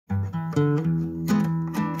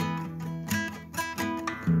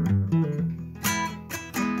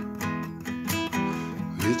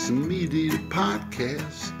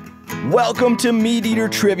podcast. Welcome to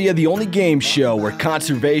MeatEater Trivia, the only game show where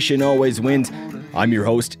conservation always wins. I'm your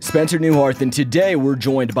host, Spencer Neuharth, and today we're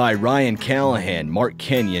joined by Ryan Callaghan, Mark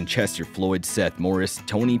Kenyon, Chester Floyd, Seth Morris,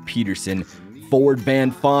 Tony Peterson, Ford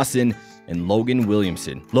Van Fossan, and Logan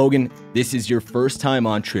Williamson. Logan, this is your first time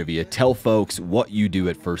on Trivia. Tell folks what you do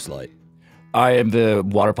at First Light. I am the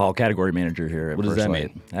waterfowl category manager here at What does First that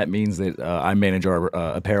Light. mean? That means that I manage our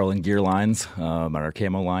apparel and gear lines, and our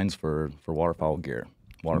camo lines for waterfowl gear,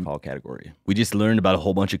 waterfowl category. We just learned about a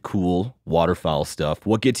whole bunch of cool waterfowl stuff.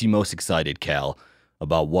 What gets you most excited, Cal,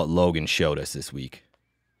 about what Logan showed us this week?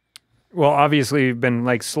 Well, obviously, you've been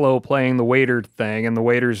like slow playing the waiter thing, and the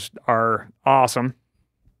waiters are awesome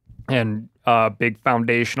and a big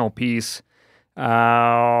foundational piece.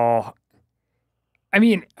 I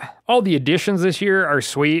mean, all the additions this year are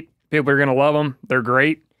sweet. People are going to love them. They're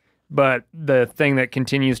great. But the thing that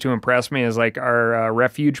continues to impress me is like our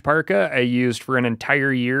refuge parka I used for an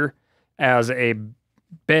entire year as a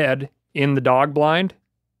bed in the dog blind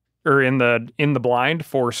or in the blind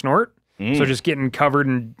for snort. So just getting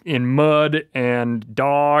covered in mud and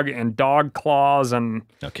dog claws and,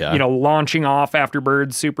 launching off after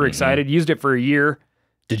birds. Super excited. Used it for a year.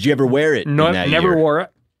 Did you ever wear it? No, never wore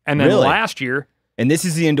it. And then last year. And this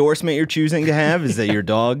is the endorsement you're choosing to have? Is that your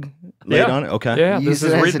dog laid on it? Okay. Yeah, this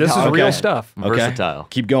is real stuff. Okay. Versatile.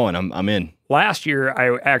 Keep going. I'm in. Last year,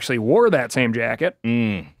 I actually wore that same jacket,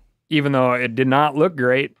 even though it did not look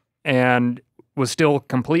great and was still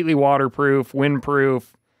completely waterproof, windproof,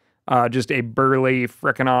 just a burly,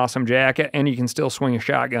 frickin' awesome jacket, and you can still swing a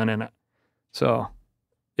shotgun in it. So,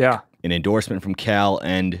 yeah. An endorsement from Cal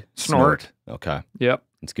and Snort. Okay. Yep.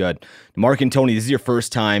 That's good. Mark and Tony, this is your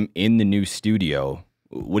first time in the new studio.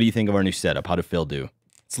 What do you think of our new setup? How did Phil do?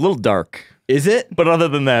 It's a little dark. Is it? But other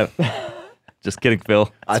than that, just kidding,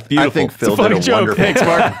 Phil. I think Phil did a wonderful. Thanks,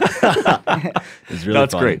 Mark. It's really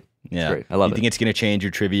That's fun. great. Yeah. It's great. I love You it. think it's going to change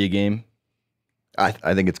your trivia game?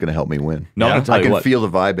 I think it's going to help me win. No, I'm gonna tell I you can what. feel the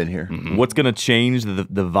vibe in here. What's going to change the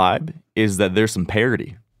vibe is that there's some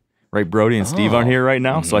parity. Right? Brody and Steve aren't here right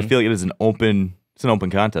now, so I feel like it is an open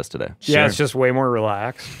contest today. Yeah, it's just way more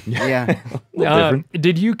relaxed. Yeah.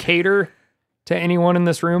 Did you cater to anyone in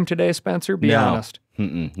this room today, Spencer? Be No. honest.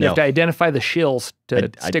 No. You have to identify the shills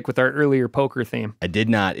to I- stick with our earlier poker theme. I did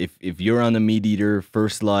not. If you're on the MeatEater,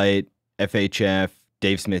 First Light, FHF,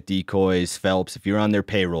 Dave Smith Decoys, Phelps, if you're on their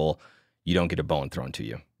payroll, you don't get a bone thrown to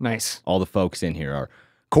you. Nice. All the folks in here are.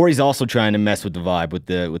 Cory's also trying to mess with the vibe with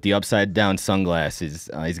the upside down sunglasses.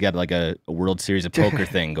 He's got like a World Series of Poker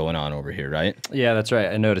thing going on over here, right? Yeah, that's right.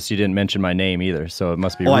 I noticed you didn't mention my name either, so it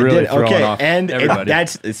must be I really did. throwing Okay, off and everybody.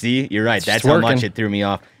 see, you're right. It's That's just how much working. it threw me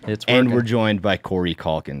off. It's And working. we're joined by Cory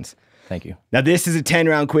Calkins. Thank you. Now, this is a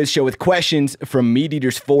 10-round quiz show with questions from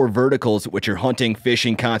MeatEater's 4 verticals, which are hunting,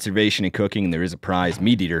 fishing, conservation, and cooking, and there is a prize.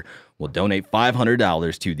 MeatEater will donate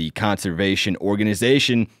 $500 to the conservation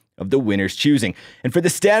organization of the winner's choosing. And for the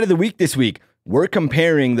stat of the week this week, we're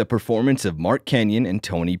comparing the performance of Mark Kenyon and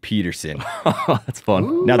Tony Peterson. That's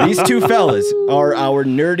fun. Now, these two fellas are our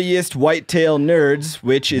nerdiest whitetail nerds,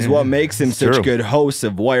 which is what makes them such true. good hosts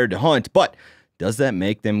of Wired to Hunt. But does that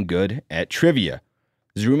make them good at trivia?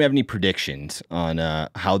 Does the room have any predictions on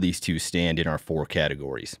how these two stand in our 4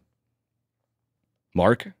 categories?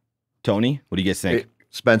 Mark? Tony? What do you guys think? Hey,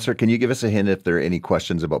 Spencer, can you give us a hint if there are any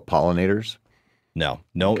questions about pollinators? No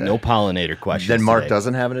pollinator questions. Then Mark today.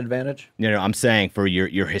 doesn't have an advantage? No, I'm saying for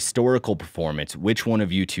your historical performance, which one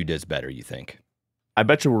of you two does better, you think? I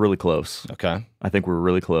bet you we're really close. Okay. I think we're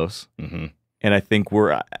really close. Mm-hmm. And I think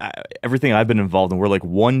everything I've been involved in, we're like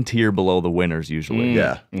one tier below the winners usually.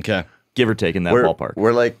 Yeah. Okay. Give or take in that We're, ballpark.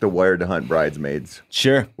 we're like the Wired to Hunt bridesmaids.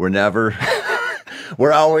 Sure. We're never...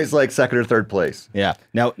 we're always like second or third place. Yeah.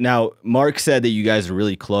 Now, Mark said that you guys are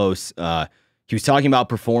really close. He was talking about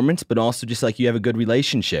performance, but also just like you have a good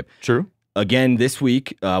relationship. True. Again, this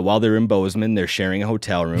week, while they're in Bozeman, they're sharing a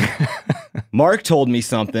hotel room. Mark told me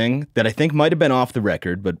something that I think might have been off the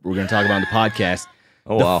record, but we're going to talk about on the podcast.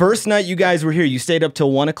 Oh, the wow. first night you guys were here, you stayed up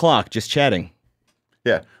till 1 o'clock just chatting.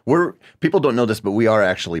 Yeah. People don't know this, but we are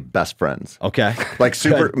actually best friends. Okay. Like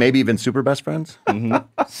maybe even super best friends.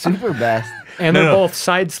 Super best. And they're both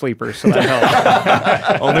side sleepers, so that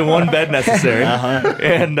helps. Only one bed necessary.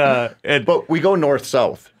 And But we go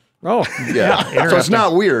north-south. Oh, Yeah. So it's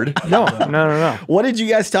not weird. no. What did you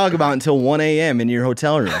guys talk about until 1 a.m. in your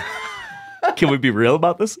hotel room? can we be real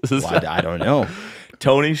about this? Well, I don't know.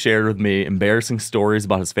 Tony shared with me embarrassing stories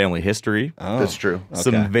about his family history. Oh, That's true.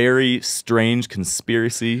 Some very strange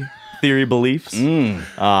conspiracy theory beliefs.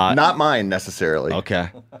 Not mine necessarily. Okay.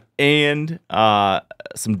 And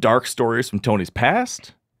some dark stories from Tony's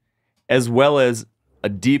past, as well as a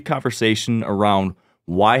deep conversation around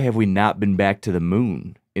why have we not been back to the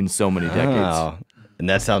moon in so many decades. Oh, and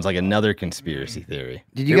that sounds like another conspiracy theory.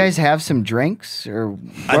 Did you guys have some drinks or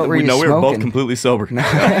what were you No, we were both smoking? completely sober.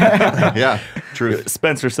 Yeah, truth.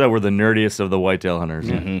 Spencer said we're the nerdiest of the whitetail hunters.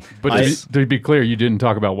 But to be clear, you didn't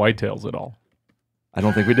talk about whitetails at all. I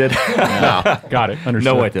don't think we did. Got it.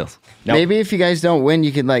 Understood. No whitetails. Nope. Maybe if you guys don't win,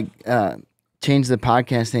 you could like change the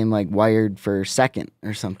podcast name like Wired for Second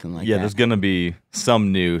or something like Yeah, that. there's going to be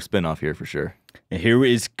some new spinoff here for sure. And here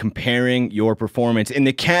is comparing your performance. In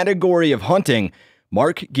the category of hunting,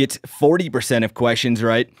 Mark gets 40% of questions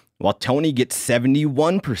right, while Tony gets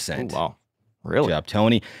 71%. Oh, wow. Really? Good job,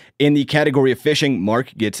 Tony. In the category of fishing,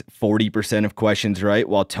 Mark gets 40% of questions right,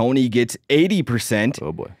 while Tony gets 80%.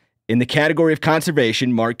 Oh, boy. In the category of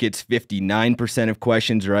conservation, Mark gets 59% of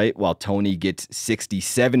questions right, while Tony gets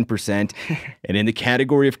 67%. And in the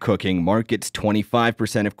category of cooking, Mark gets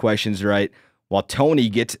 25% of questions right, while Tony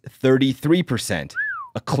gets 33%.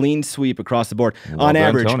 A clean sweep across the board. Well On done,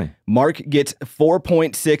 average, Tony. Mark gets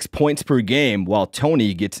 4.6 points per game, while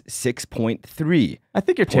Tony gets 6.3 I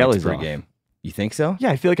think your points tally's per off. game. You think so?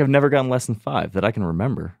 Yeah, I feel like I've never gotten less than 5 that I can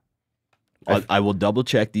remember. I will double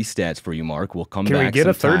check these stats for you, Mark. We'll come Can back we get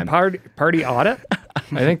a sometime. third party audit? I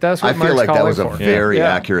think that's what I feel Mark's like that calling was a for. very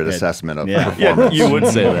Yeah. accurate assessment of Yeah. performance. You would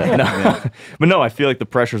say that. No. But no, I feel like the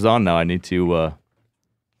pressure's on now. I need to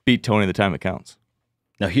beat Tony the time it counts.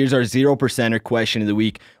 Now, here's our 0%er question of the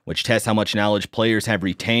week, which tests how much knowledge players have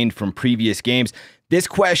retained from previous games. This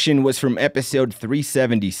question was from episode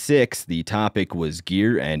 376. The topic was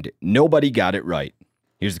gear, and nobody got it right.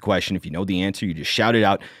 Here's the question. If you know the answer, you just shout it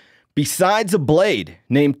out. Besides a blade,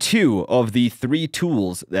 name 2 of the 3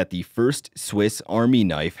 tools that the first Swiss Army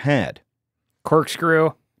knife had.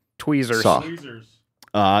 Corkscrew, tweezers. Saw.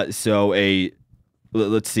 Let's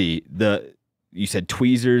see. You said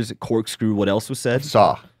tweezers, corkscrew. What else was said?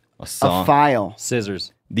 Saw. A saw. A file.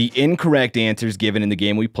 Scissors. The incorrect answers given in the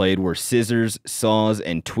game we played were scissors, saws,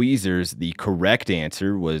 and tweezers. The correct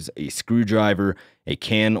answer was a screwdriver, a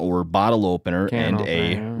can or bottle opener, Can and opener,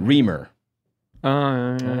 a yeah. reamer.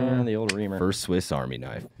 The old reamer. First Swiss Army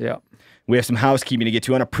knife. Yeah. We have some housekeeping to get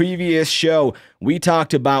to. On a previous show, we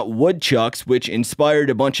talked about woodchucks, which inspired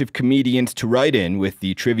a bunch of comedians to write in with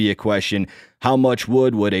the trivia question, how much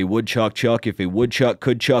wood would a woodchuck chuck if a woodchuck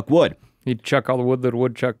could chuck wood? He'd chuck all the wood that a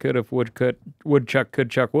woodchuck could if woodchuck could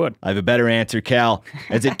chuck wood. I have a better answer, Cal.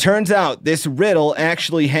 As it turns out, this riddle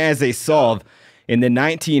actually has a solve. In the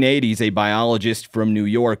 1980s, a biologist from New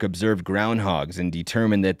York observed groundhogs and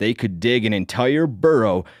determined that they could dig an entire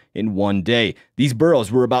burrow in one day. These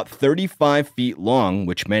burrows were about 35 feet long,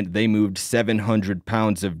 which meant they moved 700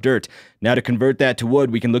 pounds of dirt. Now, to convert that to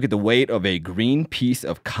wood, we can look at the weight of a green piece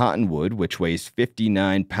of cottonwood, which weighs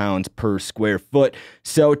 59 pounds per square foot.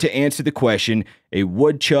 So, to answer the question, a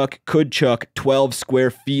woodchuck could chuck 12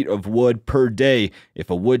 square feet of wood per day if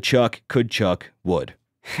a woodchuck could chuck wood.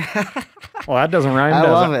 Well, that doesn't rhyme, I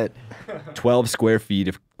does love it? it. 12 square feet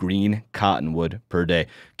of green cottonwood per day.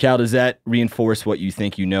 Cal, does that reinforce what you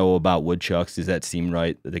think you know about woodchucks? Does that seem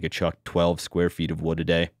right, that they could chuck 12 square feet of wood a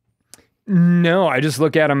day? No, I just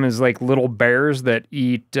look at them as like little bears that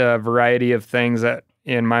eat a variety of things that,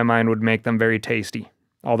 in my mind, would make them very tasty.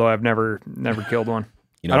 Although I've never killed one.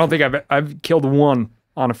 You know, I don't think I've killed one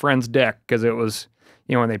on a friend's deck because it was,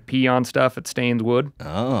 when they pee on stuff, it stains wood.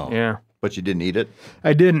 Oh. Yeah. But you didn't eat it?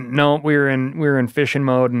 I didn't. No, we were in fishing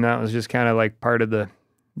mode, and that was just kind of like part of the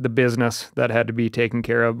business that had to be taken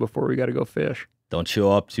care of before we got to go fish. Don't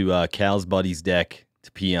show up to Cal's buddy's deck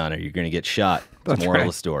to pee on her. You're going to get shot. That's the moral of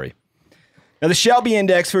the story. Now, the Shelby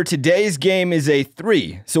Index for today's game is a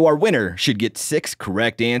 3, so our winner should get 6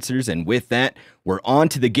 correct answers. And with that, we're on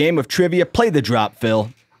to the game of trivia. Play the drop,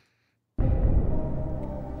 Phil.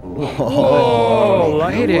 Oh,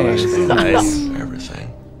 lighting. Nice. Everything.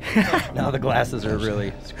 Now the glasses are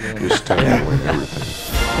really screwing. You're studying with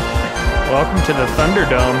everything. Welcome to the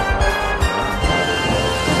Thunderdome.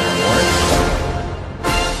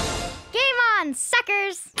 Game on,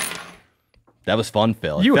 suckers! That was fun,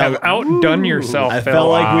 Phil. You have outdone yourself, I Phil. felt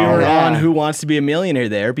like we were Yeah. on Who Wants to Be a Millionaire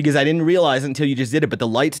there because I didn't realize it until you just did it. But the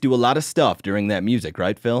lights do a lot of stuff during that music,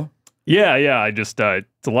 right, Phil? Yeah. I just,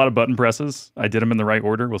 it's a lot of button presses. I did them in the right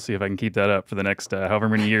order. We'll see if I can keep that up for the next however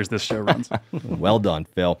many years this show runs. Well done,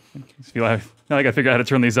 Phil. Feel like I gotta figure out how to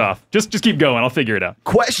turn these off. Just keep going. I'll figure it out.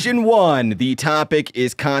 Question 1. The topic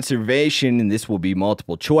is conservation, and this will be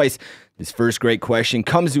multiple choice. This first great question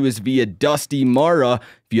comes to us via Dusty Mara.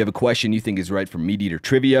 If you have a question you think is right for MeatEater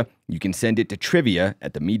Trivia, you can send it to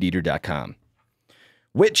trivia@themeateater.com.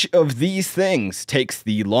 Which of these things takes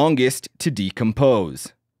the longest to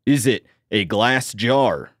decompose? Is it a glass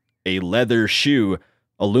jar, a leather shoe,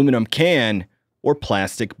 aluminum can, or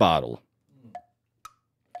plastic bottle?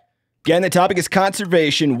 Again, the topic is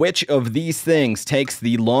conservation. Which of these things takes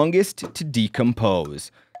the longest to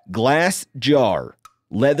decompose? Glass jar,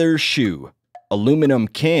 leather shoe, aluminum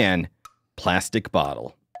can, plastic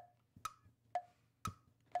bottle.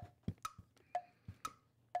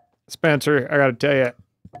 Spencer, I got to tell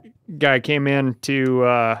you, guy came in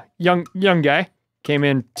to young guy came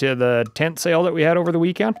into the tent sale that we had over the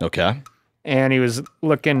weekend, Okay. and he was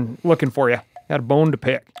looking for you. Had a bone to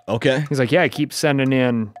pick. Okay. He's like, yeah, I keep sending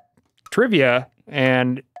in trivia,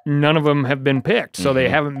 and none of them have been picked, so they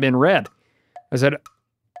haven't been read. I said,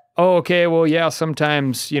 oh, okay, well, yeah,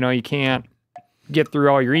 sometimes, you can't get through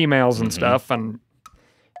all your emails and stuff, and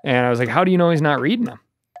I was like, how do you know he's not reading them?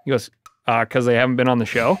 He goes, because they haven't been on the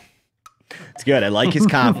show. It's good. I like his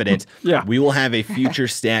confidence. Yeah. We will have a future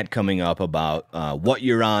stat coming up about what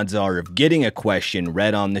your odds are of getting a question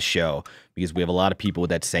read on the show, because we have a lot of people with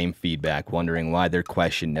that same feedback wondering why their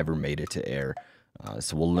question never made it to air.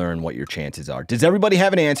 So we'll learn what your chances are. Does everybody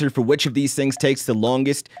have an answer for which of these things takes the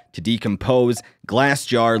longest to decompose? Glass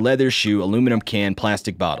jar, leather shoe, aluminum can,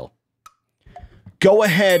 plastic bottle. Go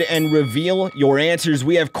ahead and reveal your answers.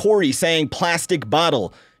 We have Cory saying plastic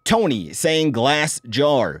bottle, Tony saying glass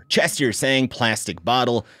jar, Chester saying plastic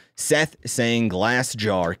bottle, Seth saying glass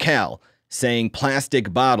jar, Cal saying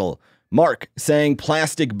plastic bottle, Mark saying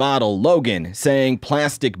plastic bottle, Logan saying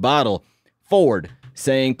plastic bottle, Ford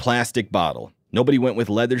saying plastic bottle. Nobody went with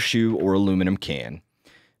leather shoe or aluminum can.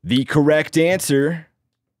 The correct answer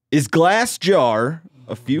is glass jar.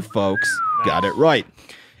 A few folks got it right.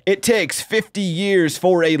 It takes 50 years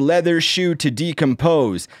for a leather shoe to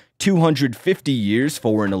decompose, 250 years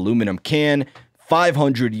for an aluminum can,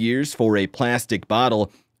 500 years for a plastic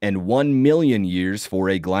bottle, and 1 million years for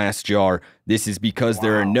a glass jar. This is because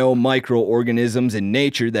there are no microorganisms in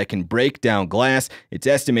nature that can break down glass. It's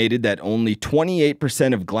estimated that only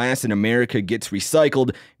 28% of glass in America gets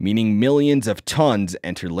recycled, meaning millions of tons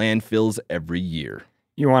enter landfills every year.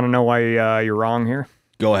 You want to know why you're wrong here?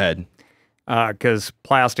 Go ahead. Because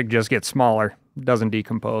plastic just gets smaller, doesn't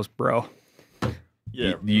decompose, bro.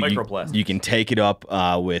 Yeah, You- microplastics. You can take it up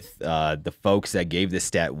with the folks that gave this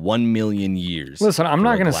stat 1 million years. Listen, I'm for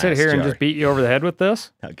not a going to sit glass here and jar. just beat you over the head with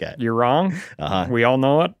this. Okay. You're wrong. Uh-huh. We all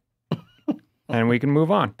know it. And we can move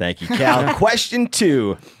on. Thank you, Cal. Question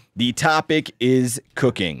 2. The topic is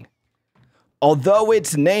cooking. Although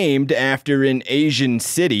it's named after an Asian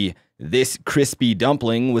city, this crispy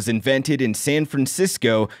dumpling was invented in San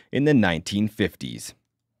Francisco in the 1950s.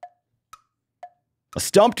 A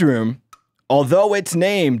stumped room. Although it's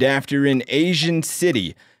named after an Asian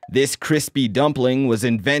city, this crispy dumpling was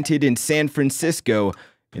invented in San Francisco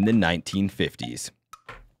in the 1950s.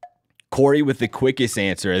 Cory with the quickest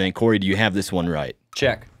answer. I think, Cory, do you have this one right?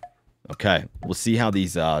 Check. Okay. We'll see how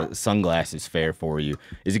these sunglasses fare for you.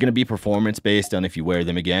 Is it going to be performance-based on if you wear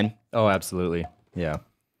them again? Oh, absolutely. Yeah.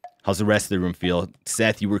 How's the rest of the room feel?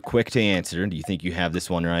 Seth, you were quick to answer. Do you think you have this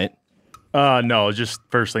one right? No, just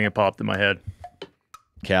first thing that popped in my head.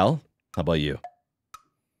 Cal, how about you?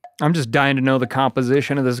 I'm just dying to know the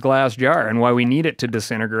composition of this glass jar and why we need it to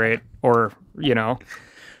disintegrate, or because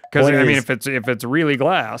Point I mean, is- if it's really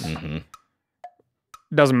glass, it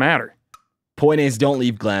doesn't matter. Point is, don't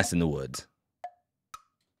leave glass in the woods.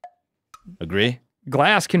 Agree?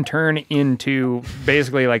 Glass can turn into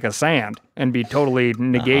basically like a sand and be totally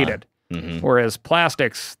negated, whereas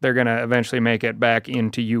plastics, they're gonna eventually make it back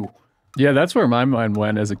into you. Yeah, that's where my mind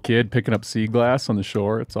went as a kid, picking up sea glass on the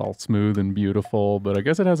shore. It's all smooth and beautiful, but I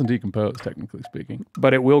guess it hasn't decomposed, technically speaking.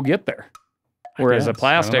 But it will get there. Whereas a guess. I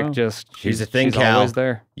plastic don't know. just Here's the she's thing, Cal. always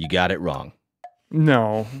there. You got it wrong.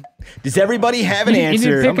 No, Does everybody have an you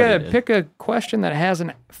answer? need to pick a question that has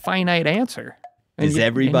a finite answer. And Does you- and you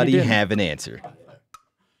everybody didn't. have an answer?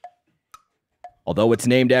 Although it's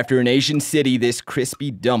named after an Asian city, this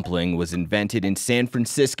crispy dumpling was invented in San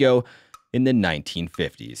Francisco in the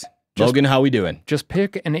 1950s. Logan, how we doing? Just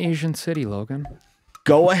pick an Asian city, Logan.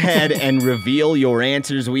 Go ahead and reveal your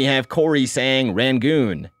answers. We have Cory saying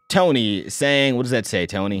Rangoon. Tony saying, what does that say,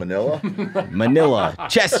 Tony? Manila? Manila.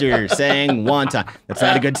 Chester saying wonton. That's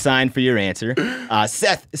not a good sign for your answer.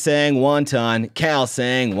 Seth saying wonton. Cal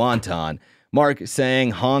saying wonton. Mark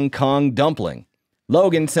saying Hong Kong dumpling.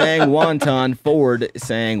 Logan saying wonton. Ford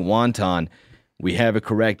saying wonton. We have a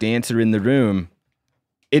correct answer in the room.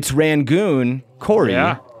 It's Rangoon. Cory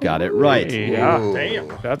got it right. Yeah, damn,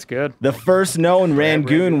 that's good. The first known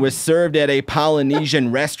Rangoon was served at a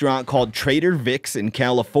Polynesian restaurant called Trader Vic's in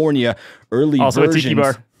California. Early Also versions. a tiki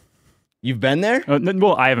bar. You've been there?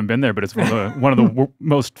 Well, I haven't been there, but it's one of the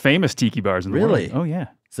most famous tiki bars in the Really? world. Oh, yeah.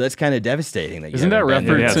 So that's kind of devastating. Isn't that Yeah,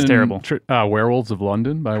 reference it's in terrible. Werewolves of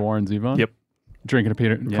London by Warren Zevon? Yep. Drinking a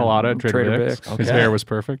pina colada at Trader Trader Vic's. Vic's. His Okay. hair was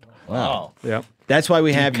perfect. Wow. Yep. That's why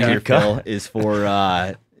we have you here, Phil, is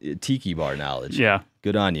for tiki bar knowledge. Yeah.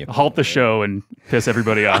 Good on you. Halt the show and piss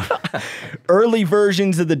everybody off. Early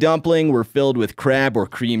versions of the dumpling were filled with crab or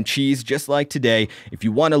cream cheese, just like today. If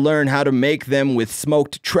you want to learn how to make them with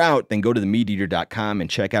smoked trout, then go to themeateater.com and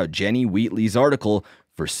check out Jenny Wheatley's article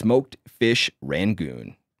for smoked fish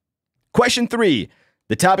rangoon. Question 3.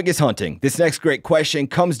 The topic is hunting. This next great question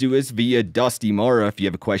comes to us via Dusty Mara. If you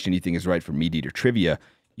have a question you think is right for MeatEater Trivia,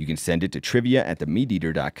 you can send it to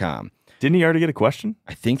trivia@themeateater.com. Didn't he already get a question?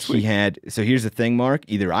 I think he had. So here's the thing, Mark.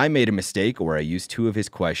 Either I made a mistake or I used 2 of his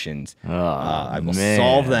questions. I will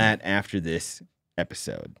solve that after this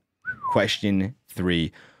episode. Question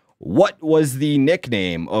 3. What was the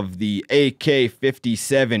nickname of the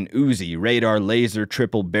AK-57 Uzi radar laser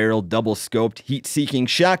triple barrel double scoped heat seeking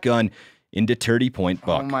shotgun into 30-point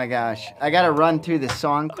buck? Oh my gosh. I got to run through the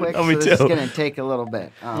song quick, Oh, me so this is too. going to take a little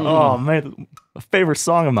bit. Oh, man. A favorite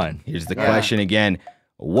song of mine. Here's the question again.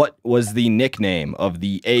 What was the nickname of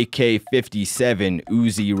the AK-57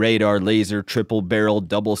 Uzi radar laser triple barrel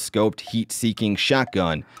double scoped heat seeking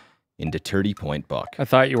shotgun into 30-point buck? I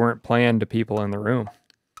thought you weren't playing to people in the room.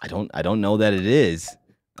 I don't know that it is.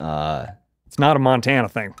 It's not a Montana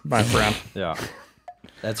thing, my friend. Yeah.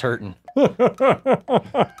 That's hurting.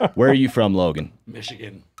 Where are you from, Logan?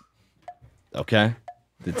 Michigan. Okay.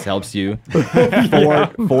 This helps you.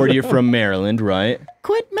 40 you're from Maryland, right?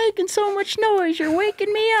 Quit making so much noise. You're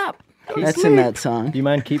waking me up. That's in that song. Do you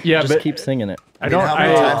mind keep singing it? I don't. How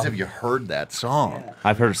many times have you heard that song?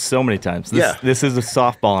 I've heard it so many times. Yeah. This is a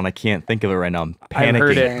softball, and I can't think of it right now. I'm panicking.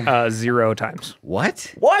 I've heard it 0 times.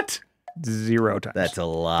 What? What? 0 times. That's a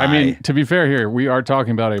lie. I mean, to be fair here, we are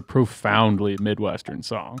talking about a profoundly Midwestern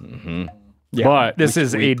song. Mm-hmm. yeah, but this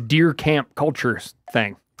is a deer camp culture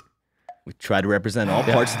thing. We try to represent all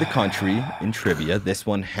parts of the country in trivia. This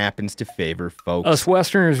one happens to favor folks. Us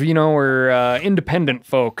Westerners, we're independent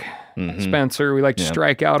folk. Spencer, we like to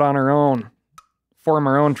strike out on our own, form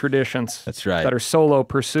our own traditions. That's right. That are solo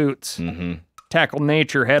pursuits. Tackle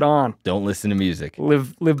nature head on. Don't listen to music.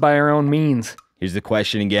 Live by our own means. Here's the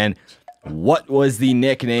question again. What was the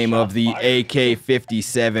nickname of the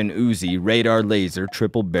AK-57 Uzi radar laser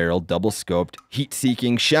triple barrel double scoped heat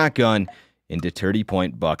seeking shotgun into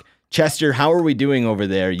 30-point buck? Chester, how are we doing over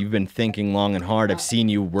there? You've been thinking long and hard. I've seen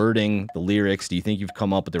you wording the lyrics. Do you think you've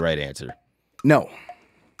come up with the right answer? No.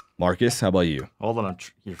 Marcus, how about you? Hold on,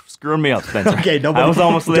 you're screwing me up, Spencer. Okay, nobody. I was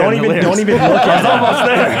almost there. Don't in the even lyrics. look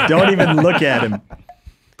at him. Don't even look at him.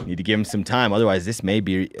 Need to give him some time. Otherwise, this may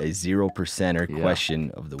be a 0%er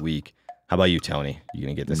question of the week. How about you, Tony? You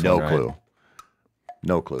gonna get this No one right? clue.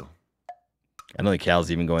 No clue. I don't think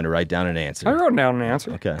Cal's even going to write down an answer. I wrote down an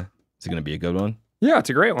answer. Okay. Is it going to be a good one? Yeah,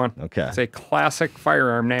 it's a great one. Okay. It's a classic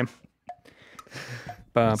firearm name.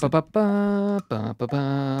 Ba, ba, ba, ba, ba, ba, ba,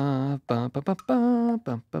 ba, ba, ba,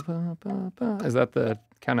 ba, ba, ba, ba, ba. Is that the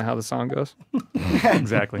kind of how the song goes?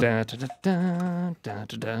 Exactly. Da, da, da, da,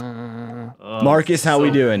 da, da. Oh, Marcus, how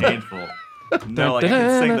we doing? Painful. No, like I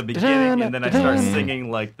can sing the beginning, and then I start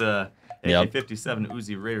singing like the AK-57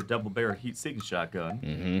 Uzi Raider double barrel heat seeking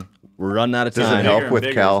shotgun. We're running out of Does it time. help Bigger and with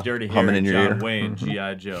bigger, Cal dirty humming hair, in your John ear? Wayne,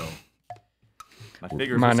 G.I. Joe. My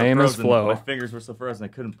fingers My were so name is frozen. Flo. My fingers were so frozen I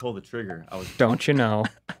couldn't pull the trigger. I was. Don't you know?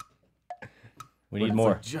 We but need it's more.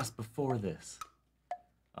 like just before this.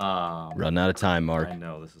 Running out of time, Mark. I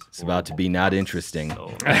know this is. It's about to be not interesting.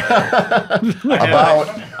 So, About.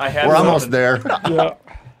 I had We're something. almost there.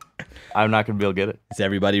 I'm not gonna be able to get it. Is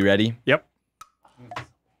everybody ready? Yep.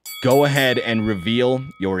 Go ahead and reveal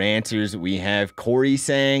your answers. We have Cory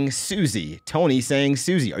saying Susie, Tony saying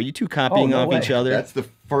Susie. Are you two copying off each other? That's the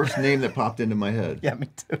first name that popped into my head. Yeah, me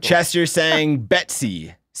too. Chester saying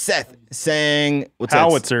Betsy. Seth saying what's that?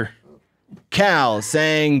 Howitzer. Cal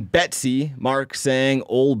saying Betsy. Mark saying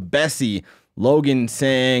Old Bessie. Logan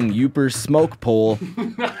saying Youper Smoke Pole.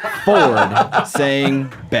 Ford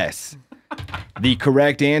saying Bess. The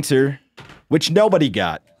correct answer, which nobody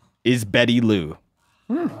got, is Betty Lou.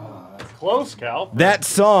 Close, Cal. That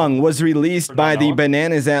song was released by the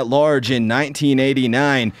Bananas at Large in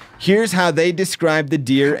 1989. Here's how they describe the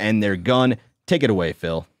deer and their gun. Take it away,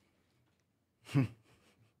 Phil.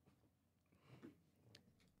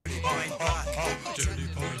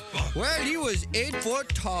 Well, he was 8 foot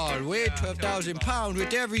tall, weighed 12,000 pounds.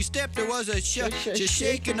 With every step there was a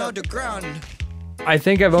shaking on the ground. I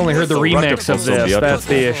think I've only heard the remix of so this. beautiful. That's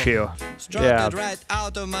the issue. Struck Yeah. it right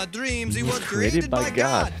out of my dreams. It was Created by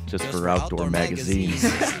God, just for outdoor magazines.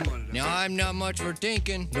 Now I'm not much for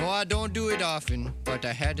thinking. No, I don't do it often. But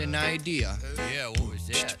I had an idea. Yeah, what was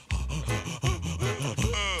that?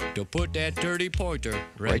 To put that dirty pointer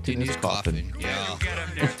right in his coffin. Yeah.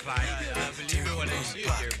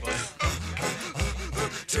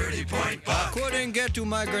 Couldn't get to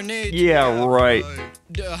my grenade. Yeah, right.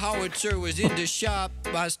 The howitzer was in the shop.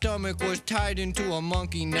 My stomach was tied into a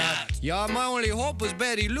monkey knot. Yeah, my only hope was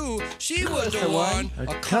Betty Lou. She was the one. A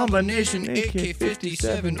combination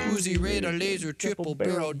AK-57 Uzi Raider laser triple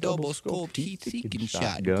barrel double scoped heat-seeking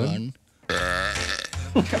shotgun.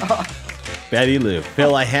 Betty Lou.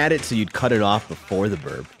 Phil, I had it so you'd cut it off before the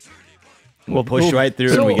burp. We'll push right through.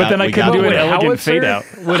 So- and we but got, then I we couldn't got do the an winner. elegant fade out.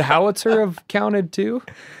 Would howitzer have counted too?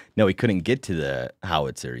 No, he couldn't get to the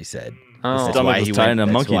howitzer, he said. Oh. That's Stomach why was he tied went, in a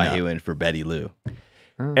that's monkey why knot. he went for Betty Lou.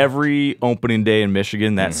 Every opening day in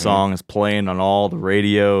Michigan, that song is playing on all the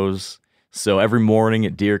radios. So every morning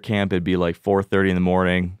at deer camp, it'd be like 4:30 in the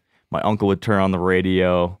morning. My uncle would turn on the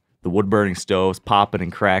radio. The wood-burning stoves popping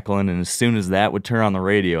and crackling. And as soon as that would turn on the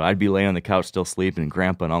radio, I'd be laying on the couch still sleeping, and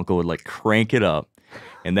Grandpa and Uncle would like crank it up.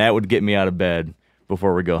 And that would get me out of bed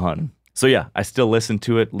before we go hunting. So yeah, I still listen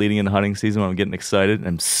to it leading into hunting season when I'm getting excited. And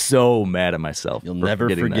I'm so mad at myself. You'll for never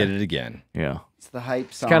forgetting forget that. it again. Yeah. It's the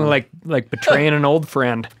hype song. Kind of like betraying an old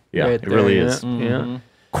friend. Yeah, right it really there, is. Yeah.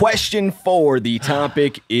 Question 4. The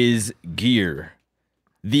topic is gear.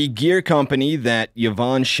 The gear company that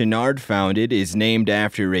Yvon Chouinard founded is named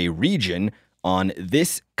after a region on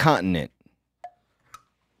this continent.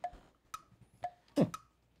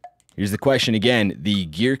 Here's the question again. The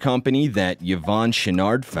gear company that Yvon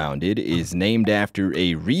Chouinard founded is named after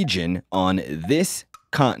a region on this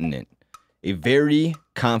continent. A very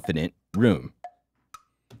confident room.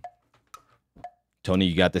 Tony,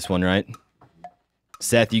 you got this one right?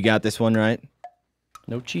 Seth, you got this one right?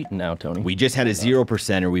 No cheating now, Tony. We just had a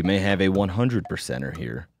 0%er. We may have a 100%er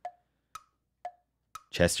here.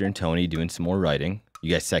 Chester and Tony doing some more writing.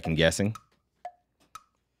 You guys second guessing?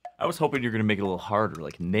 I was hoping you're going to make it a little harder,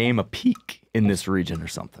 like name a peak in this region or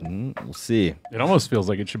something. We'll see. It almost feels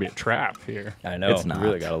like it should be a trap here. I know. It's You not.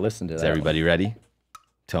 really got to listen to Is that. everybody ready?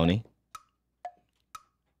 Tony?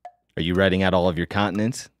 Are you writing out all of your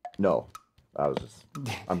continents? No,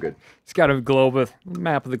 I'm good. It's got a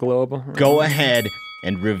map of the globe. Go ahead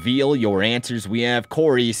and reveal your answers. We have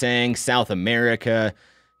Cory saying South America,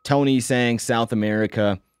 Tony saying South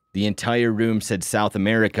America. The entire room said South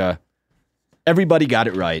America. Everybody got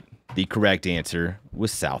it right. The correct answer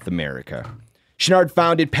was South America. Chouinard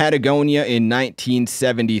founded Patagonia in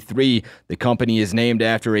 1973. The company is named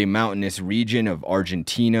after a mountainous region of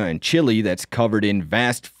Argentina and Chile that's covered in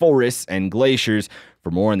vast forests and glaciers. For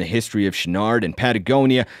more on the history of Chouinard and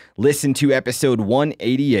Patagonia, listen to episode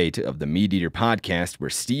 188 of the MeatEater podcast, where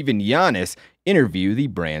Steve and Giannis interview the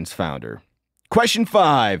brand's founder. Question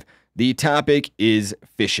 5. The topic is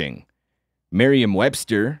fishing.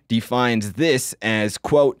 Merriam-Webster defines this as,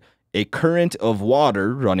 quote, a current of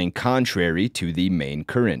water running contrary to the main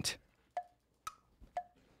current.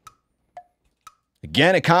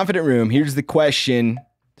 Again, a confident room. Here's the question.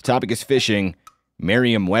 The topic is fishing.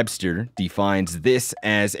 Merriam-Webster defines this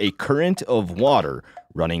as a current of water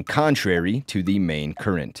running contrary to the main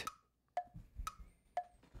current.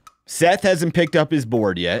 Seth hasn't picked up his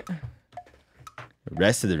board yet. The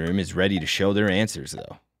rest of the room is ready to show their answers,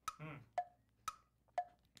 though.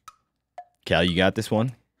 Cal, you got this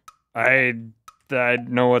one? I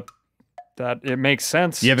know what that it makes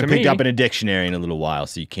sense. You haven't to picked me. up in a dictionary in a little while,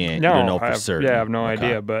 so you can't. No, you don't know I for have, certain. Yeah, I have no Okay.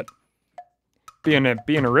 idea. But being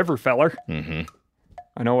a river feller, Mm-hmm.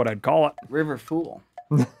 I know what I'd call it. River Fool.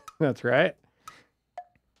 That's right.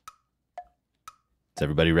 Is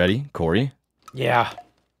everybody ready? Cory? Yeah.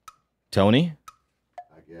 Tony?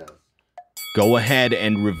 I guess. Go ahead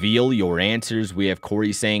and reveal your answers. We have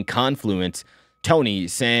Cory saying confluence. Tony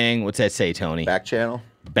saying, what's that say, Tony? Back channel.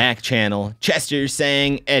 Back channel. Chester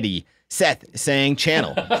saying eddy. Seth saying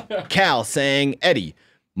channel. Cal saying eddy.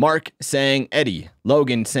 Mark saying eddy.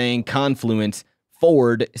 Logan saying confluence.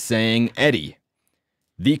 Ford saying eddy.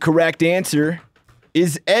 The correct answer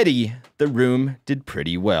is eddy. The room did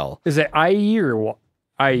pretty well. Is it IE or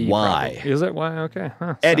IE? Y. Probably. Is it Y? Okay.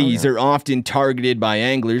 Huh, Eddies so, are often targeted by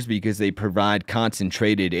anglers because they provide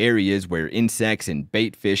concentrated areas where insects and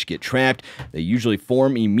bait fish get trapped. They usually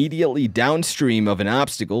form immediately downstream of an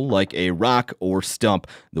obstacle like a rock or stump.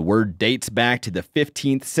 The word dates back to the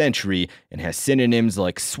 15th century and has synonyms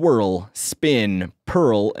like swirl, spin,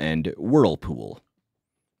 pearl, and whirlpool.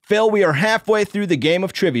 Phil, we are halfway through the game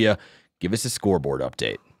of trivia. Give us a scoreboard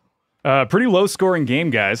update. Pretty low-scoring game,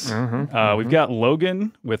 guys. We've got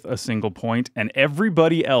Logan with a single point, and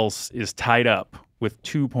everybody else is tied up with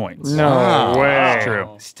 2 points. No way. That's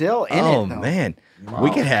true. Still in it. Oh Though. man,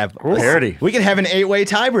 we could have parity. We could have an 8-way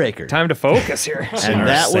tiebreaker, Time to focus here. and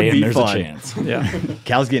that would be there's fun. a chance. Yeah.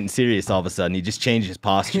 Cal's getting serious all of a sudden. He just changed his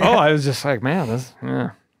posture. Oh, I was just like, man, this.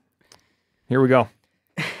 Yeah. Here we go.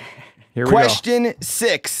 Here we go. Question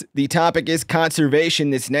 6. The topic is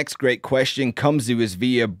conservation. This next great question comes to us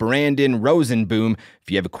via Brandon Rosenboom.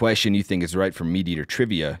 If you have a question you think is right for MeatEater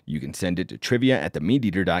Trivia, you can send it to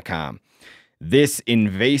trivia@themeateater.com. This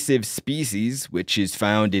invasive species, which is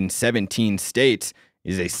found in 17 states,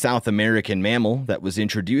 is a South American mammal that was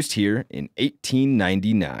introduced here in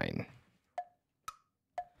 1899.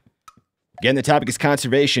 Again, the topic is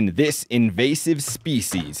conservation. This invasive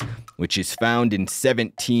species, which is found in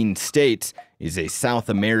 17 states, is a South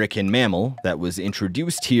American mammal that was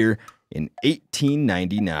introduced here in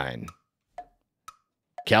 1899.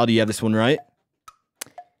 Cal, do you have this one right?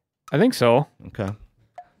 I think so. Okay.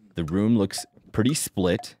 The room looks pretty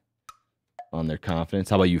split on their confidence.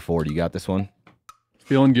 How about you, Ford? You got this one?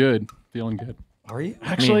 Feeling good. Feeling good. Are you?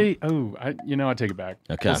 Actually, I take it back.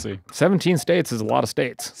 Okay. We'll see. 17 states is a lot of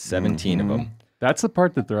states. 17 of them. That's the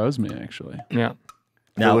part that throws me, actually. Yeah.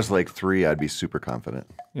 If it was like 3, I'd be super confident.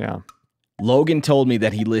 Yeah. Logan told me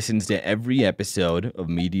that he listens to every episode of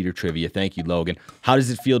MeatEater Trivia. Thank you, Logan. How does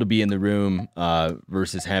it feel to be in the room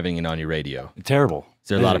versus having it on your radio? Terrible. Is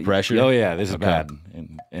there a lot of pressure? Oh, yeah, this is bad.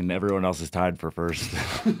 And everyone else is tied for first.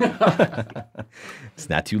 It's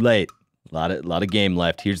not too late. A lot of game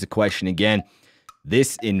left. Here's the question again.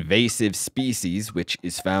 This invasive species, which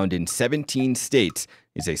is found in 17 states,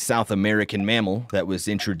 is a South American mammal that was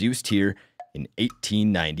introduced here in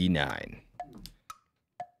 1899.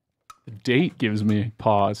 The date gives me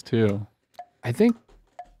pause, too. I think.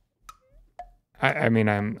 I mean,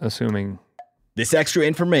 I'm assuming. This extra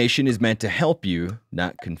information is meant to help you,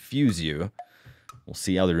 not confuse you. We'll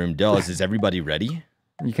see how the room does. Is everybody ready?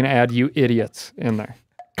 You can add "you idiots" in there.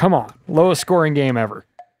 Come on. Lowest scoring game ever.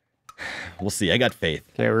 We'll see. I got faith.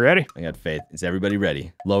 Okay, we're ready? I got faith. Is everybody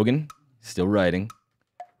ready? Logan, still writing.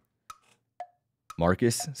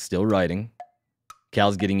 Marcus, still writing.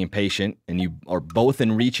 Cal's getting impatient, and you are both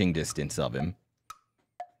in reaching distance of him.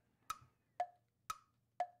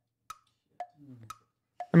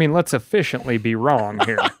 I mean, let's efficiently be wrong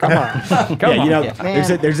here. Come on. Come on. You know,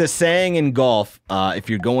 there's a saying in golf, if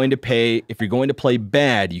you're going to play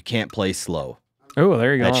bad, you can't play slow. Oh,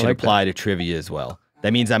 there you go. That should I like apply to trivia as well.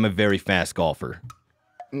 That means I'm a very fast golfer.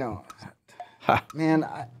 No. Man,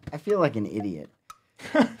 I feel like an idiot.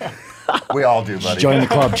 We all do, buddy. Join the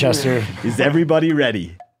club, Chester. Is everybody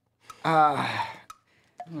ready? I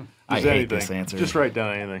hate this answer. Just write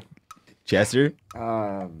down anything. Chester?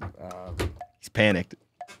 He's panicked.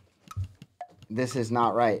 This is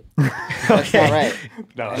not right. That's not right.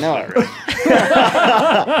 No, I that's know. not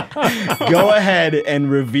right. Go ahead and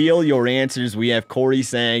reveal your answers. We have Cory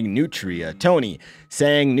saying Nutria, Tony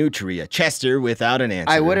saying Nutria, Chester without an answer.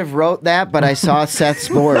 I would have wrote that, but I saw Seth's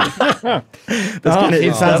board.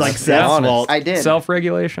 It sounds like Seth's fault. I did.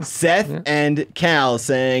 Self-regulation. Seth and Cal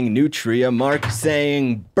saying Nutria, Mark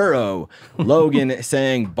saying Burrow, Logan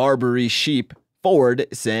saying Barbary sheep, Ford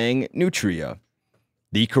saying Nutria.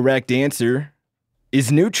 The correct answer is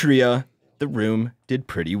Nutria. The room did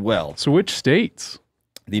pretty well. So which states?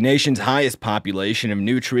 The nation's highest population of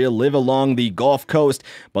nutria live along the Gulf Coast,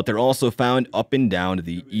 but they're also found up and down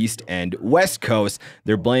the East and West Coast.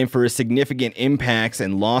 They're blamed for significant impacts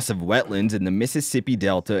and loss of wetlands in the Mississippi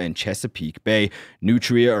Delta and Chesapeake Bay.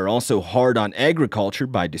 Nutria are also hard on agriculture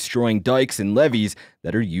by destroying dikes and levees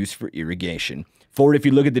that are used for irrigation. Ford, if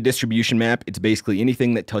you look at the distribution map, it's basically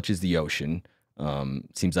anything that touches the ocean.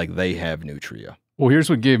 Seems like they have nutria. Well, here's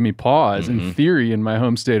what gave me pause. In theory, in my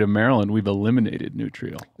home state of Maryland, we've eliminated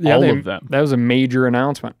nutria. Yeah, all of them. That was a major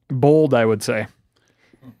announcement. Bold, I would say.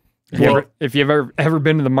 If you've ever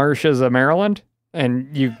been to the marshes of Maryland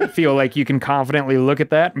and you feel like you can confidently look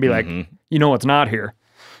at that and be like, you know what's not here.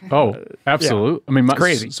 Oh, absolutely. Yeah, it's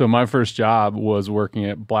crazy. So my first job was working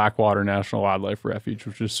at Blackwater National Wildlife Refuge,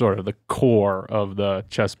 which is sort of the core of the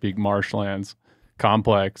Chesapeake Marshlands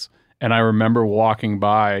complex. And I remember walking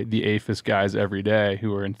by the aphis guys every day who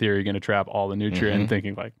were in theory going to trap all the nutria and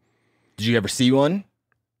thinking like, did you ever see one?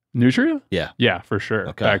 Nutria? Yeah. Yeah, for sure.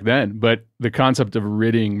 Okay. Back then. But the concept of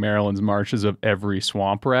ridding Maryland's marshes of every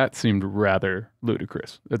swamp rat seemed rather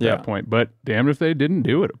ludicrous at that point. But damned if they didn't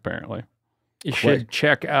do it, apparently. You should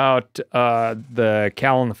check out the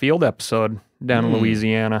Cal in the Field episode down in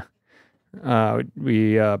Louisiana.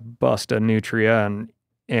 We bust a nutria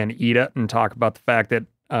and eat it and talk about the fact that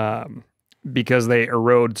because they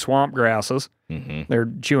erode swamp grasses.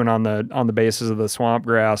 They're chewing on the bases of the swamp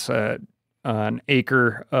grass. An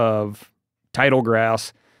acre of tidal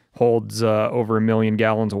grass holds over 1 million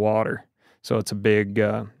gallons of water. So it's a big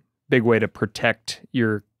way to protect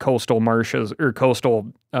your coastal marshes or coastal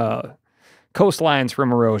coastlines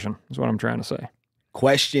from erosion is what I'm trying to say.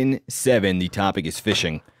 Question 7. The topic is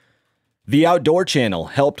fishing. The Outdoor Channel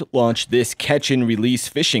helped launch this catch and release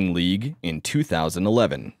fishing league in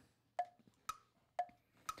 2011.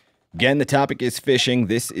 Again, the topic is fishing.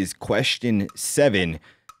 This is question 7.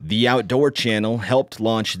 The Outdoor Channel helped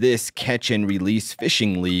launch this catch and release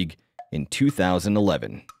fishing league in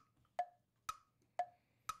 2011.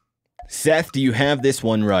 Seth, do you have this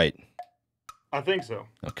one right? I think so.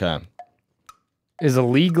 Okay. Is a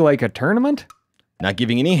league like a tournament? Not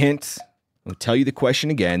giving any hints. I'll tell you the question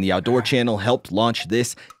again. The Outdoor Channel helped launch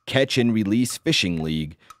this catch and release fishing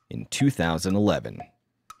league in 2011.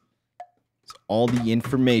 It's all the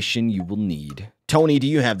information you will need. Tony, do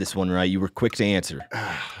you have this one right? You were quick to answer.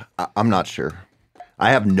 I'm not sure. I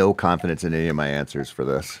have no confidence in any of my answers for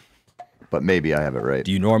this, but maybe I have it right.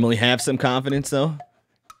 Do you normally have some confidence, though?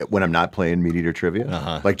 When I'm not playing MeatEater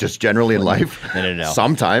Trivia? Like just generally in life? No.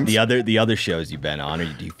 Sometimes. The other shows you've been on,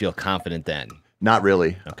 or do you feel confident then? Not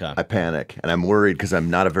really. Okay. I panic, and I'm worried because I'm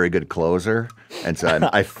not a very good closer, and so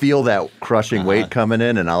I feel that crushing weight coming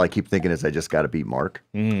in, and all I keep thinking is I just got to beat Mark.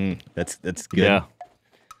 That's good. Yeah.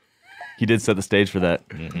 He did set the stage for that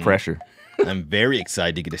pressure. I'm very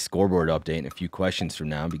excited to get a scoreboard update in a few questions from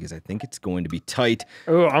now because I think it's going to be tight.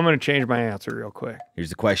 Oh, I'm going to change my answer real quick. Here's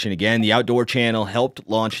the question again. The Outdoor Channel helped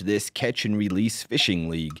launch this catch and release fishing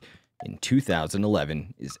league in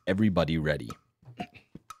 2011. Is everybody ready?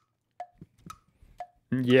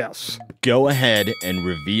 Yes. Go ahead and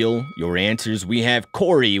reveal your answers. We have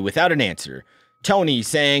Cory without an answer. Tony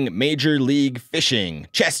saying Major League Fishing.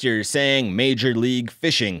 Chester saying Major League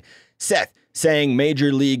Fishing. Seth saying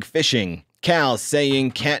Major League Fishing. Cal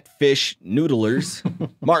saying Catfish Noodlers.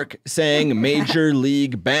 Mark saying Major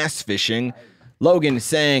League Bass Fishing. Logan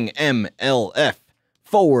saying MLF.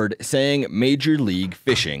 Ford saying Major League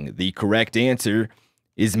Fishing. The correct answer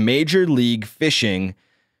is Major League Fishing.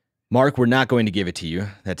 Mark, we're not going to give it to you.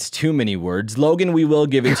 That's too many words. Logan, we will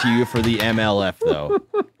give it to you for the MLF, though.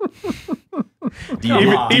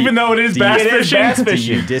 Even though it is bass fishing? Do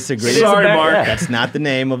you disagree? Sorry, Mark. That's not the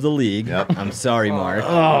name of the league. Yep. I'm sorry, Mark.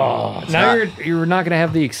 Oh, now you're not going to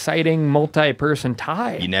have the exciting multi-person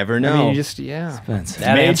tie. You never know. I mean, you just, yeah.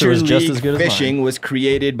 That answer was just as good as Fishing mine. was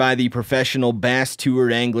created by the Professional Bass Tour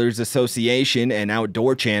Anglers Association and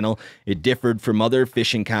Outdoor Channel. It differed from other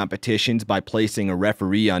fishing competitions by placing a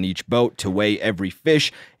referee on each boat to weigh every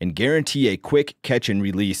fish and guarantee a quick catch and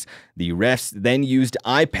release. The refs then used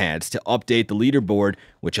iPads to update the leaderboard,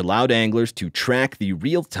 which allowed anglers to track the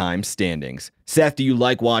real-time standings. Seth, do you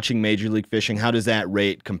like watching Major League Fishing? How does that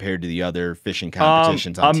rate compared to the other fishing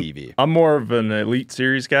competitions on TV? I'm more of an Elite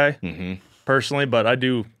Series guy, personally, but I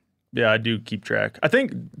do keep track. I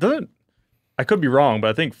think, I could be wrong, but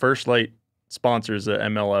I think First Light sponsors the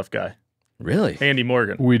MLF guy. Really? Andy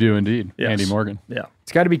Morgan. We do indeed. Yes. Andy Morgan. Yeah.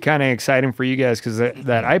 It's got to be kind of exciting for you guys because that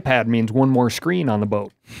iPad means one more screen on the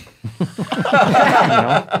boat.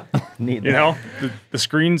 You know, the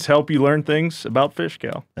screens help you learn things about fish,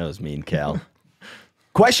 Cal. That was mean, Cal.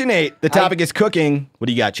 Question 8. The topic is cooking. What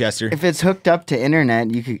do you got, Chester? If it's hooked up to internet,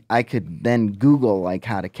 I could then Google like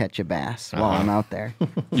how to catch a bass while I'm out there.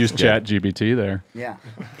 Use ChatGPT there. Yeah.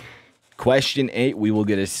 Question 8, we will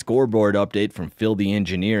get a scoreboard update from Phil the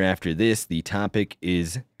engineer after this. The topic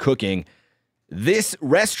is cooking. This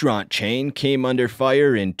restaurant chain came under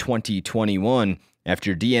fire in 2021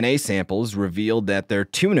 after DNA samples revealed that their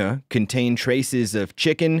tuna contained traces of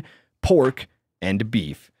chicken, pork, and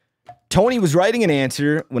beef. Tony was writing an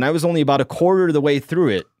answer when I was only about a quarter of the way through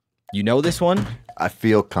it. You know this one? I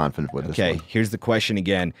feel confident with this one. Okay, here's the question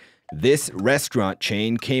again. This restaurant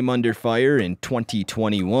chain came under fire in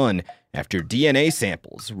 2021 after DNA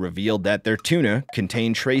samples revealed that their tuna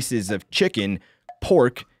contained traces of chicken,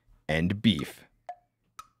 pork, and beef.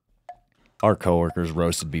 Our coworkers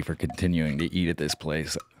roasted beef are continuing to eat at this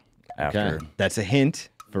place after. Okay. That's a hint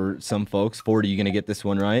for some folks. Ford, are you going to get this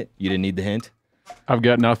one right? You didn't need the hint? I've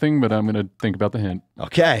got nothing, but I'm going to think about the hint.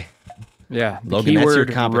 Okay. Yeah. Logan, that's your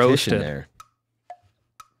keyword competition roasted. there.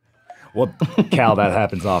 Well, Cal, that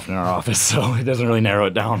happens often in our office, so it doesn't really narrow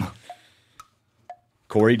it down.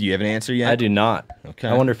 Corey, do you have an answer yet? I do not. Okay.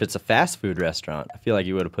 I wonder if it's a fast food restaurant. I feel like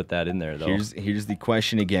you would have put that in there, though. Here's the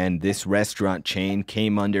question again. This restaurant chain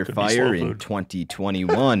came under fire in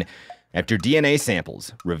 2021 after DNA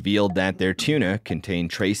samples revealed that their tuna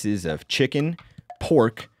contained traces of chicken,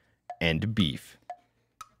 pork, and beef.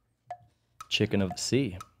 Chicken of the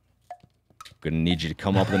sea. Gonna need you to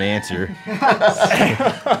come up with an answer.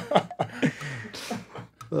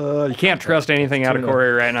 You can't trust anything out of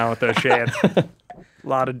Cory right now with those shades. A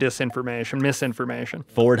lot of misinformation.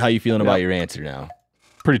 Ford, how you feeling about your answer now?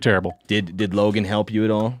 Pretty terrible. Did Logan help you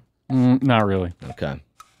at all? Not really. Okay.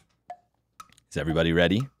 Is everybody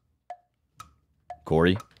ready?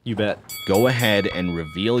 Cory? You bet. Go ahead and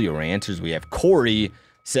reveal your answers. We have Cory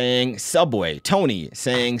saying Subway, Tony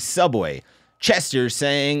saying Subway, Chester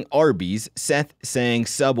saying Arby's, Seth saying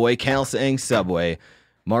Subway, Cal saying Subway,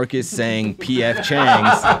 Marcus saying P.F.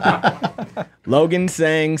 Chang's, Logan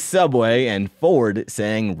saying Subway, and Ford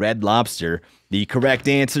saying Red Lobster. The correct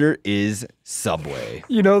answer is Subway.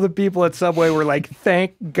 You know, the people at Subway were like,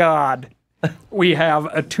 thank God we have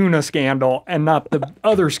a tuna scandal and not the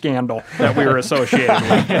other scandal that we were associated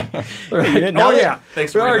with. Like,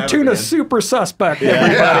 Thanks for our tuna's super suspect,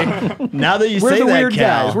 everybody. Now that you We're say the that, weird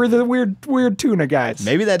Cal, guys. We're the weird tuna guys.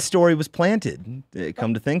 maybe that story was planted.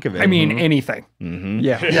 Come to think of it. I mean, anything.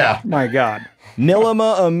 Yeah. My God.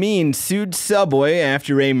 Nilima Amin sued Subway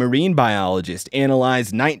after a marine biologist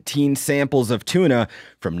analyzed 19 samples of tuna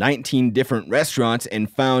from 19 different restaurants and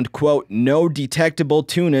found, quote, no detectable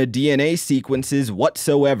tuna DNA sequences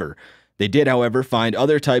whatsoever. They did, however, find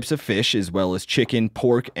other types of fish as well as chicken,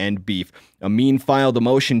 pork, and beef. Amin filed a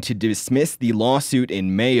motion to dismiss the lawsuit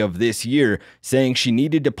in May of this year, saying she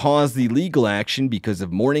needed to pause the legal action because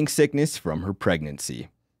of morning sickness from her pregnancy.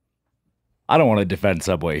 I don't want to defend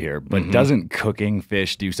Subway here, but doesn't cooking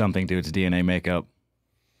fish do something to its DNA makeup?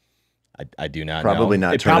 I do not Probably know.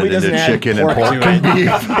 not It turn probably it into doesn't add chicken and pork to and it. beef.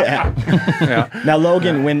 Yeah. Now,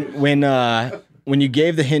 Logan, when you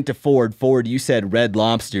gave the hint to Ford, you said Red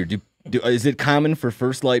Lobster. Is it common for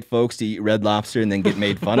First Light folks to eat Red Lobster and then get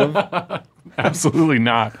made fun of? Absolutely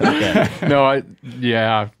not. Okay. No,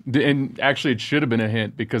 yeah. And actually, it should have been a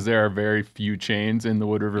hint because there are very few chains in the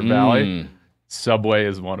Wood River Valley. Subway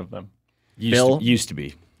is one of them. Used to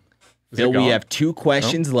be. Phil, we have 2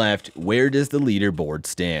 questions left. Where does the leaderboard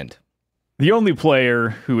stand? The only player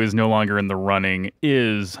who is no longer in the running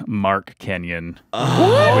is Mark Kenyon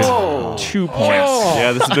with 2 points.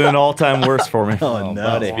 Yeah, this has been an all-time worst for me. Oh, no.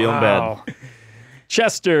 Buddy. Feeling bad.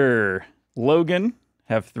 Chester, Logan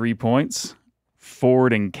have 3 points.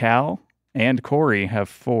 Ford and Cal and Cory have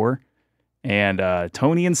 4. And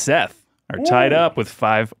Tony and Seth are tied up with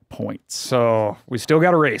 5 points. So we still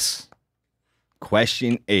got a race.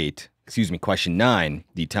 Question 9.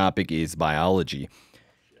 The topic is biology.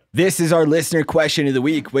 This is our listener question of the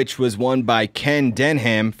week, which was won by Ken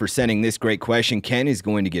Denham for sending this great question. Ken is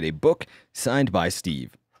going to get a book signed by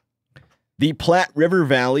Steve. The Platte River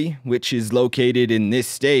Valley, which is located in this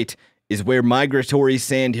state, is where migratory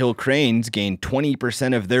sandhill cranes gain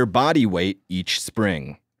 20% of their body weight each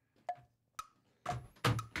spring.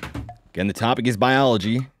 Again, the topic is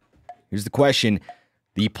biology. Here's the question.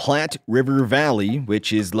 The Platte River Valley,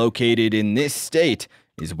 which is located in this state,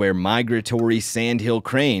 is where migratory sandhill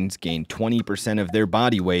cranes gain 20% of their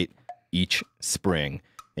body weight each spring.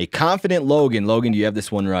 A confident Logan. Logan, do you have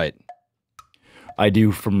this one right? I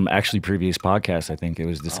do from actually previous podcasts. I think it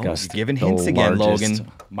was discussed. Giving hints again,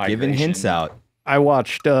 Logan. Giving hints out. I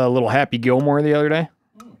watched a little Happy Gilmore the other day.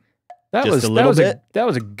 That Just was a little bit? that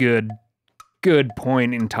was a good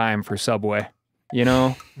point in time for Subway. You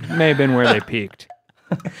know, may have been where they peaked.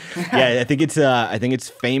 Yeah, I think it's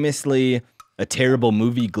famously a terrible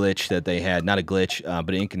movie glitch that they had. Not a glitch,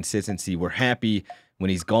 but an inconsistency. Where Happy, when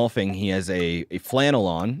he's golfing, he has a flannel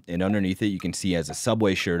on, and underneath it you can see he has a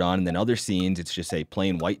Subway shirt on, and then other scenes it's just a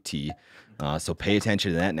plain white tee. So pay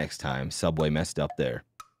attention to that next time. Subway messed up there.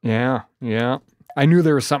 Yeah. I knew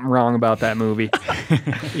there was something wrong about that movie.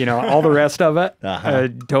 You know, all the rest of it,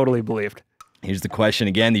 I totally believed. Here's the question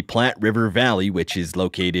again. The Platte River Valley, which is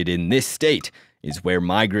located in this state, is where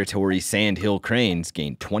migratory sandhill cranes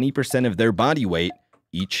gain 20% of their body weight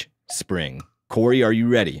each spring. Cory, are you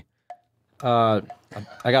ready? I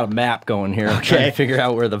got a map going here. I'm Okay. trying to figure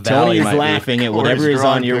out where the valley Tony is might laughing at whatever Cory's is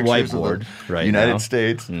on drawing your pictures of whiteboard the right United now.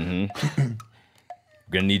 States. We're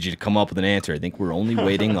going to need you to come up with an answer. I think we're only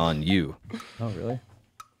waiting on you. Oh, really?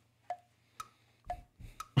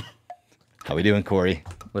 How we doing, Cory?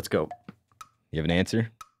 Let's go. You have an answer?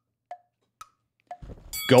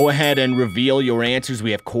 Go ahead and reveal your answers.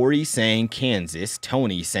 We have Cory saying Kansas,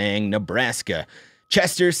 Tony saying Nebraska,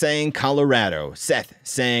 Chester saying Colorado, Seth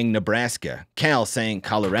saying Nebraska, Cal saying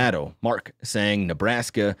Colorado, Mark saying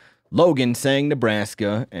Nebraska, Logan saying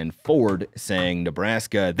Nebraska, and Ford saying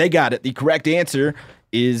Nebraska. They got it. The correct answer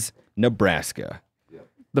is Nebraska.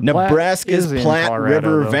 The Platte Nebraska's is in Platte Colorado,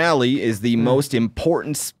 River though. Valley is the most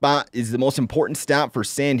important spot. Is the most important stop for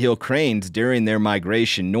sandhill cranes during their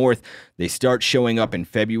migration north. They start showing up in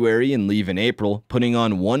February and leave in April, putting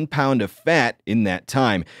on 1 pound of fat in that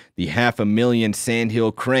time. The 500,000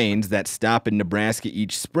 sandhill cranes that stop in Nebraska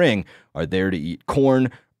each spring are there to eat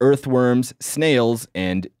corn, earthworms, snails,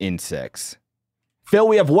 and insects. Phil,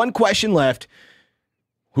 we have one question left.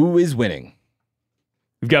 Who is winning?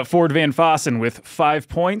 We've got Ford Van Fossan with 5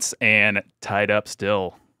 points and tied up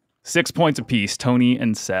still. 6 points apiece, Tony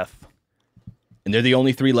and Seth. And they're the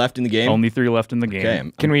only 3 left in the game? Only 3 left in the game.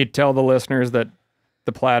 Okay. Can we tell the listeners that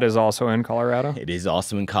the Platte is also in Colorado? It is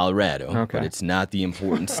also in Colorado, Okay. but it's not the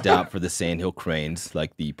important stop for the sandhill cranes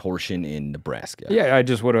like the portion in Nebraska. Yeah, I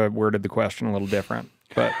just would have worded the question a little different.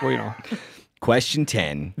 But, well, you know. Question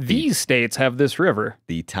 10. These states have this river.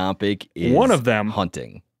 The topic is One of them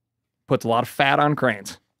hunting. Puts a lot of fat on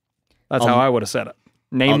cranes. That's how I would have said it.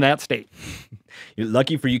 Name that state.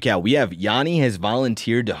 Lucky for you, Cal. We have Yanni has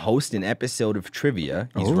volunteered to host an episode of trivia.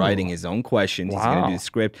 He's writing his own questions. He's going to do the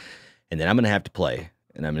script. And then I'm going to have to play.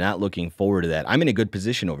 And I'm not looking forward to that. I'm in a good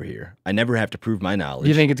position over here. I never have to prove my knowledge. Do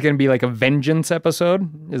you think it's going to be like a vengeance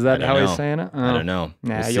episode? Is that how he's know. saying it? I don't know.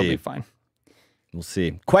 Nah, We'll you'll see. be fine. We'll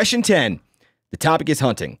see. Question 10. The topic is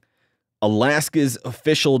hunting. Alaska's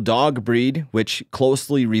official dog breed, which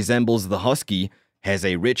closely resembles the husky, has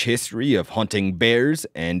a rich history of hunting bears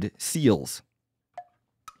and seals.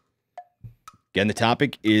 Again, the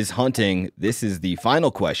topic is hunting. This is the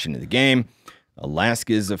final question of the game.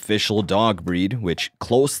 Alaska's official dog breed, which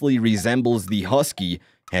closely resembles the husky,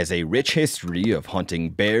 has a rich history of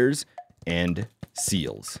hunting bears and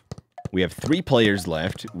seals. We have 3 players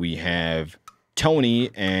left. We have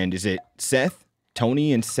Tony and is it Seth?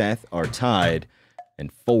 Tony and Seth are tied,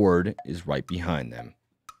 and Ford is right behind them.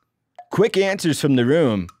 Quick answers from the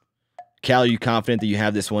room. Cal, are you confident that you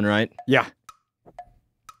have this one right? Yeah.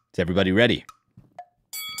 Is everybody ready?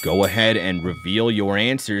 Go ahead and reveal your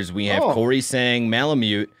answers. We have Cory saying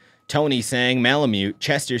Malamute, Tony saying Malamute,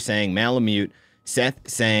 Chester saying Malamute, Seth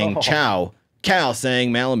saying Chow, Cal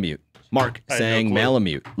saying Malamute, Mark saying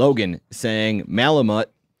Malamute, Logan saying Malamut,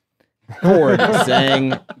 Ford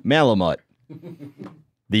saying Malamut.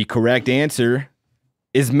 The correct answer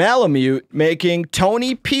is Malamute, making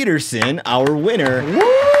Tony Peterson our winner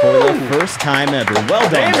for the first time ever. Well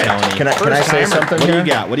done, Tony. Can I say something? What do you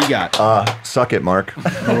got? What do you got? Suck it, Mark.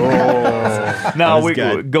 Now,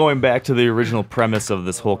 good. going back to the original premise of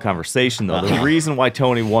this whole conversation, though, the reason why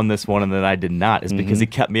Tony won this one and then I did not is because he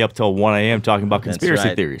kept me up till 1 a.m. talking about conspiracy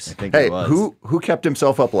right. theories. I think Hey, it was. who kept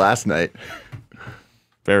himself up last night?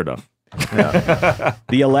 Fair enough.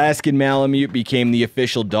 The Alaskan Malamute became the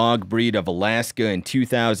official dog breed of Alaska in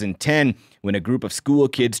 2010 when a group of school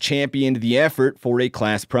kids championed the effort for a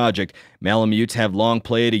class project. Malamutes have long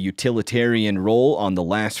played a utilitarian role on the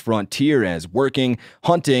last frontier as working,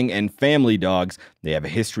 hunting, and family dogs. They have a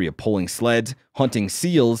history of pulling sleds, hunting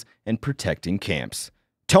seals, and protecting camps.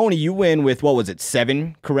 Tony, you win with,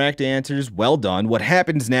 7 correct answers? Well done. What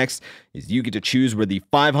happens next is you get to choose where the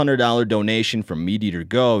 $500 donation from MeatEater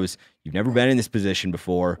goes. You've never been in this position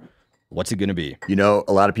before. What's it going to be? You know,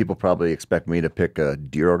 a lot of people probably expect me to pick a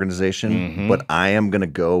deer organization, but I am going to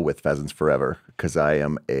go with Pheasants Forever because I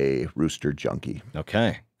am a rooster junkie.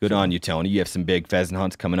 Okay. Good on you, Tony. You have some big pheasant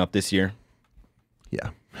hunts coming up this year? Yeah.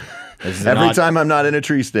 This is Every time I'm not in a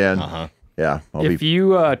tree stand. Yeah. If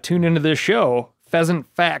you tune into this show, Pheasant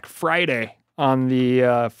Fact Friday on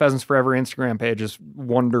the Pheasants Forever Instagram page is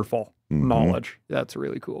wonderful knowledge. That's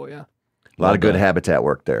really cool, yeah. A lot of good habitat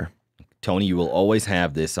work there. Tony, you will always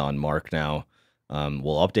have this on Mark now.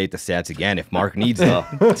 We'll update the stats again if Mark needs it. I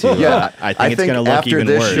think it's going to look even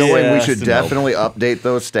worse. After this showing, we should definitely update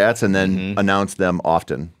those stats and then announce them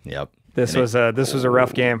often. Yep. This was a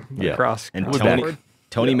rough game across. And the board.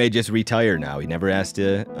 Tony may just retire now. He never has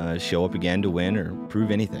to show up again to win or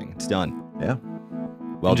prove anything. It's done. Yeah.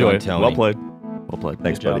 Well done, Tony. Well played. Well played.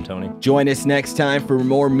 Thanks, Good buddy. job, Tony. Join us next time for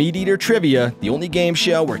more MeatEater Trivia, the only game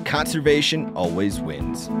show where conservation always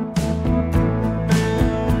wins.